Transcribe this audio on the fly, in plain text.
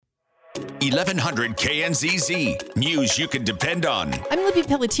1100 KNZZ. News you can depend on. I'm Libby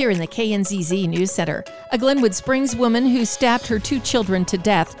Pelletier in the KNZZ News Center. A Glenwood Springs woman who stabbed her 2 children to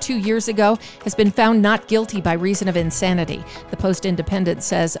death 2 years ago has been found not guilty by reason of insanity. The Post-Independent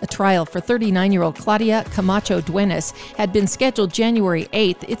says a trial for 39-year-old Claudia Camacho Duenas had been scheduled January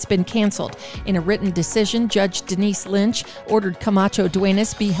 8th. It's been canceled. In a written decision, Judge Denise Lynch ordered Camacho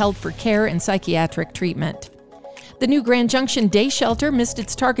Duenas be held for care and psychiatric treatment. The new Grand Junction Day Shelter missed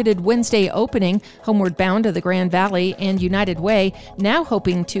its targeted Wednesday opening. Homeward Bound of the Grand Valley and United Way now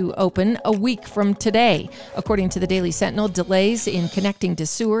hoping to open a week from today. According to the Daily Sentinel, delays in connecting to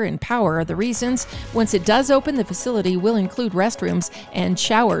sewer and power are the reasons. Once it does open, the facility will include restrooms and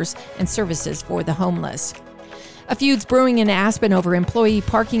showers and services for the homeless. A feud's brewing in Aspen over employee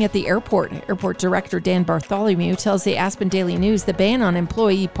parking at the airport. Airport Director Dan Bartholomew tells the Aspen Daily News the ban on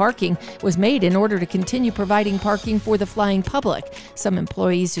employee parking was made in order to continue providing parking for the flying public. Some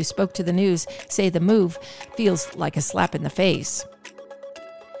employees who spoke to the news say the move feels like a slap in the face.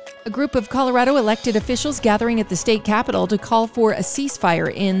 A group of Colorado elected officials gathering at the state capitol to call for a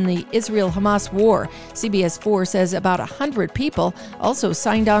ceasefire in the Israel-Hamas war. CBS 4 says about 100 people also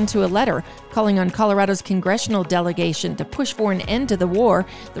signed on to a letter calling on Colorado's congressional delegation to push for an end to the war,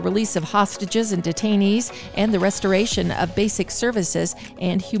 the release of hostages and detainees, and the restoration of basic services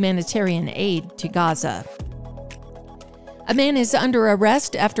and humanitarian aid to Gaza. A man is under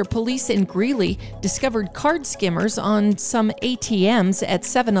arrest after police in Greeley discovered card skimmers on some ATMs at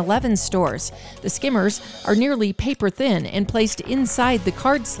 7-Eleven stores. The skimmers are nearly paper thin and placed inside the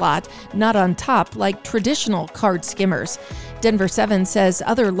card slot, not on top like traditional card skimmers. Denver 7 says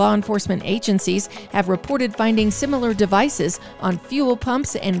other law enforcement agencies have reported finding similar devices on fuel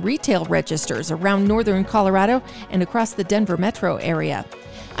pumps and retail registers around northern Colorado and across the Denver metro area.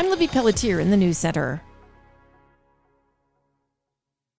 I'm Libby Pelletier in the News Center.